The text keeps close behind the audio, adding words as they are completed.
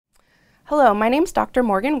Hello, my name is Dr.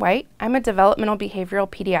 Morgan White. I'm a Developmental Behavioral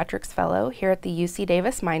Pediatrics Fellow here at the UC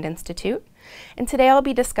Davis Mind Institute, and today I'll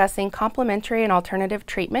be discussing complementary and alternative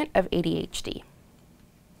treatment of ADHD.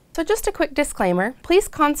 So just a quick disclaimer, please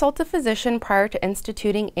consult a physician prior to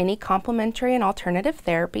instituting any complementary and alternative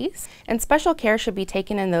therapies, and special care should be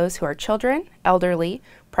taken in those who are children, elderly,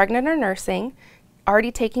 pregnant or nursing,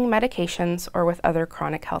 already taking medications, or with other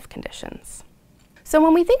chronic health conditions. So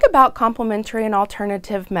when we think about complementary and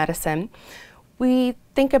alternative medicine, we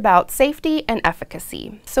think about safety and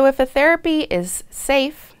efficacy. So if a therapy is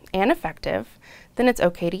safe and effective, then it's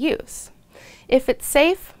okay to use. If it's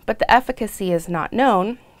safe, but the efficacy is not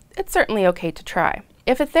known, it's certainly okay to try.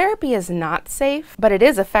 If a therapy is not safe, but it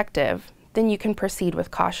is effective, then you can proceed with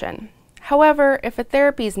caution. However, if a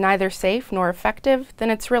therapy is neither safe nor effective, then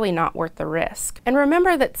it's really not worth the risk. And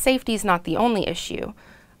remember that safety is not the only issue.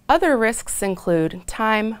 Other risks include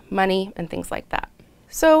time, money, and things like that.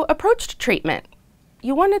 So, approach to treatment.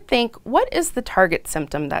 You want to think, what is the target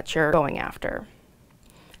symptom that you're going after?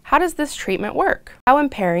 How does this treatment work? How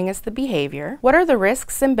impairing is the behavior? What are the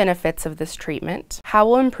risks and benefits of this treatment? How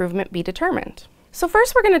will improvement be determined? So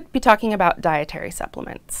first we're going to be talking about dietary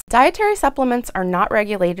supplements. Dietary supplements are not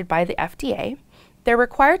regulated by the FDA. They're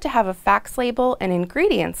required to have a facts label and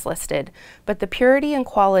ingredients listed, but the purity and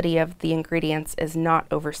quality of the ingredients is not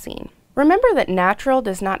overseen. Remember that natural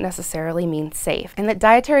does not necessarily mean safe, and that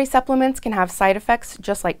dietary supplements can have side effects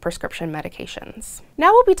just like prescription medications.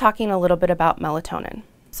 Now we'll be talking a little bit about melatonin.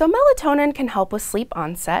 So melatonin can help with sleep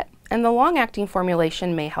onset, and the long-acting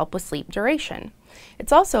formulation may help with sleep duration.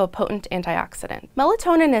 It's also a potent antioxidant.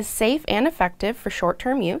 Melatonin is safe and effective for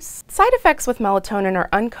short-term use. Side effects with melatonin are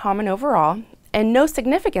uncommon overall, and no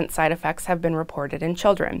significant side effects have been reported in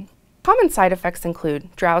children. Common side effects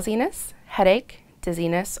include drowsiness, headache,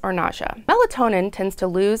 dizziness, or nausea. Melatonin tends to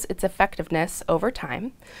lose its effectiveness over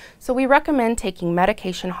time, so we recommend taking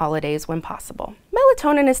medication holidays when possible.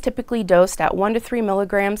 Melatonin is typically dosed at 1 to 3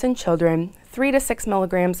 milligrams in children, 3 to 6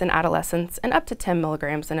 milligrams in adolescents, and up to 10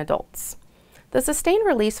 milligrams in adults. The sustained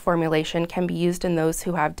release formulation can be used in those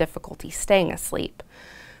who have difficulty staying asleep,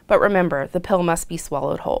 but remember, the pill must be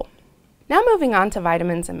swallowed whole. Now moving on to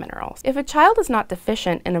vitamins and minerals. If a child is not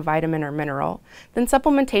deficient in a vitamin or mineral, then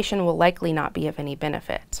supplementation will likely not be of any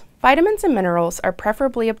benefit. Vitamins and minerals are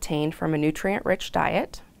preferably obtained from a nutrient-rich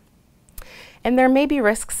diet, and there may be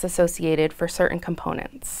risks associated for certain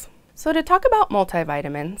components. So to talk about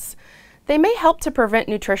multivitamins, they may help to prevent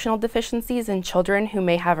nutritional deficiencies in children who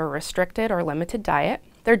may have a restricted or limited diet.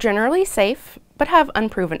 They're generally safe, but have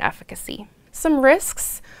unproven efficacy. Some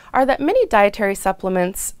risks are that many dietary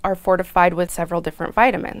supplements are fortified with several different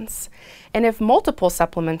vitamins, and if multiple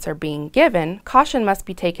supplements are being given, caution must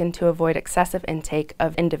be taken to avoid excessive intake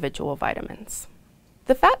of individual vitamins.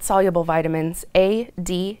 The fat-soluble vitamins A,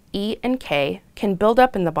 D, E, and K can build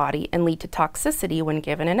up in the body and lead to toxicity when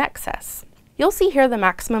given in excess. You'll see here the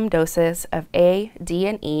maximum doses of A, D,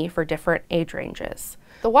 and E for different age ranges.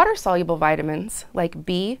 The water-soluble vitamins, like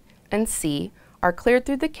B and C, are cleared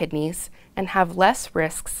through the kidneys and have less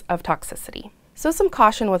risks of toxicity. So some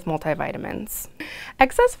caution with multivitamins.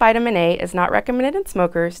 Excess vitamin A is not recommended in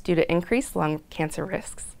smokers due to increased lung cancer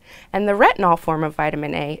risks, and the retinol form of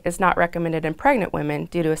vitamin A is not recommended in pregnant women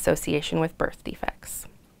due to association with birth defects.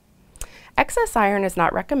 Excess iron is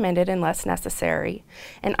not recommended unless necessary,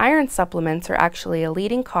 and iron supplements are actually a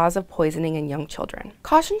leading cause of poisoning in young children.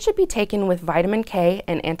 Caution should be taken with vitamin K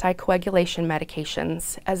and anticoagulation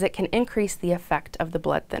medications, as it can increase the effect of the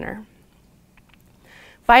blood thinner.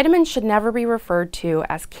 Vitamins should never be referred to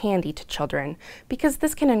as candy to children, because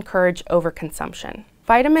this can encourage overconsumption.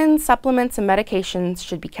 Vitamins, supplements, and medications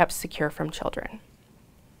should be kept secure from children.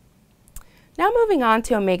 Now moving on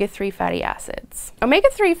to omega-3 fatty acids.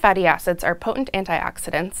 Omega-3 fatty acids are potent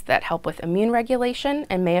antioxidants that help with immune regulation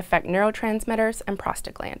and may affect neurotransmitters and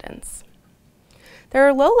prostaglandins. There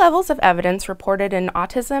are low levels of evidence reported in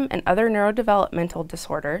autism and other neurodevelopmental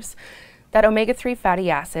disorders that omega-3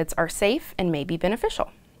 fatty acids are safe and may be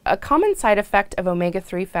beneficial. A common side effect of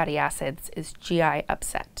omega-3 fatty acids is GI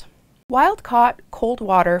upset. Wild-caught, cold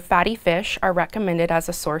water fatty fish are recommended as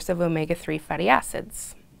a source of omega-3 fatty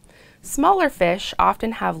acids. Smaller fish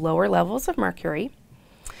often have lower levels of mercury,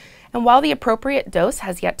 and while the appropriate dose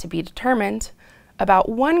has yet to be determined, about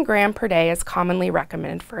 1 gram per day is commonly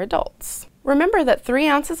recommended for adults. Remember that 3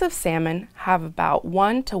 ounces of salmon have about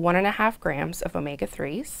 1 to 1.5 grams of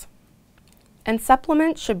omega-3s, and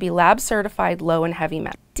supplements should be lab certified low in heavy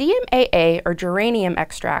metals. DMAA, or geranium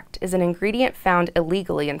extract, is an ingredient found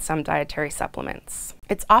illegally in some dietary supplements.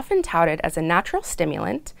 It's often touted as a natural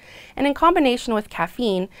stimulant, and in combination with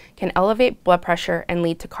caffeine can elevate blood pressure and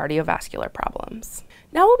lead to cardiovascular problems.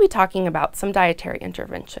 Now we'll be talking about some dietary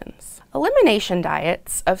interventions. Elimination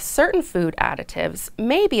diets of certain food additives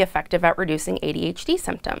may be effective at reducing ADHD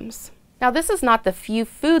symptoms. Now this is not the few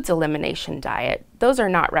foods elimination diet. Those are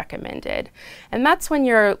not recommended. And that's when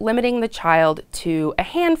you're limiting the child to a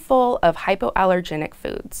handful of hypoallergenic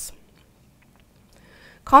foods.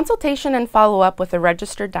 Consultation and follow-up with a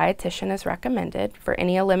registered dietitian is recommended for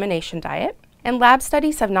any elimination diet. And lab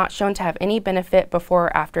studies have not shown to have any benefit before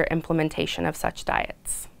or after implementation of such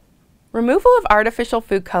diets. Removal of artificial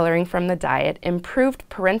food coloring from the diet improved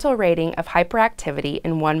parental rating of hyperactivity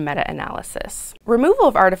in one meta-analysis. Removal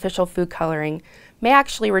of artificial food coloring may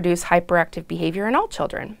actually reduce hyperactive behavior in all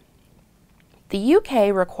children. The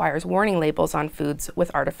UK requires warning labels on foods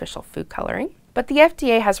with artificial food coloring, but the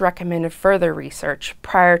FDA has recommended further research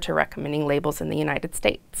prior to recommending labels in the United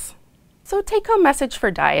States. So take-home message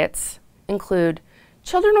for diets include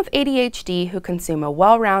children with ADHD who consume a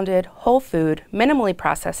well-rounded, whole food, minimally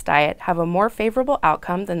processed diet have a more favorable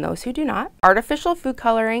outcome than those who do not. Artificial food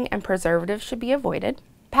coloring and preservatives should be avoided.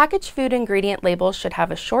 Packaged food ingredient labels should have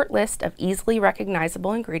a short list of easily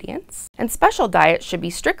recognizable ingredients. And special diets should be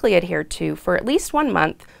strictly adhered to for at least 1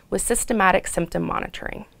 month with systematic symptom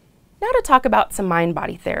monitoring. Now to talk about some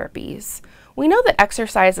mind-body therapies. We know that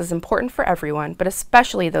exercise is important for everyone, but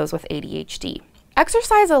especially those with ADHD.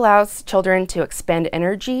 Exercise allows children to expend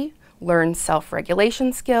energy, learn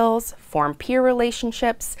self-regulation skills, form peer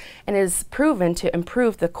relationships, and is proven to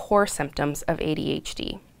improve the core symptoms of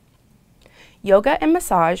ADHD. Yoga and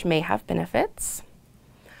massage may have benefits.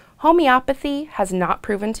 Homeopathy has not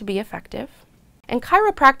proven to be effective. And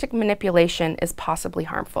chiropractic manipulation is possibly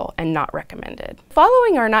harmful and not recommended. The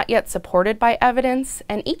following are not yet supported by evidence,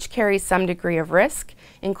 and each carries some degree of risk,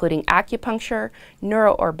 including acupuncture,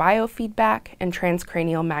 neuro or biofeedback, and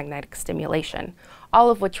transcranial magnetic stimulation, all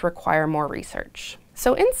of which require more research.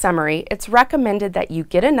 So in summary, it's recommended that you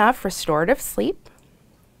get enough restorative sleep,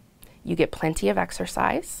 you get plenty of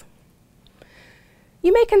exercise.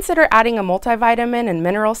 You may consider adding a multivitamin and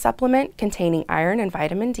mineral supplement containing iron and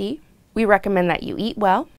vitamin D. We recommend that you eat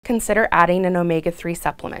well. Consider adding an omega-3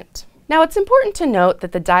 supplement. Now it's important to note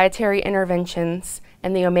that the dietary interventions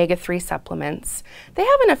and the omega-3 supplements, they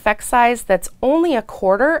have an effect size that's only a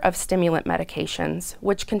quarter of stimulant medications,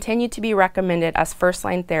 which continue to be recommended as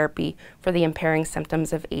first-line therapy for the impairing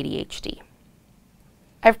symptoms of ADHD.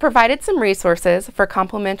 I've provided some resources for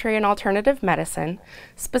complementary and alternative medicine,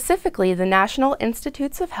 specifically the National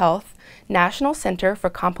Institutes of Health, National Center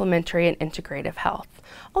for Complementary and Integrative Health,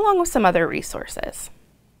 along with some other resources.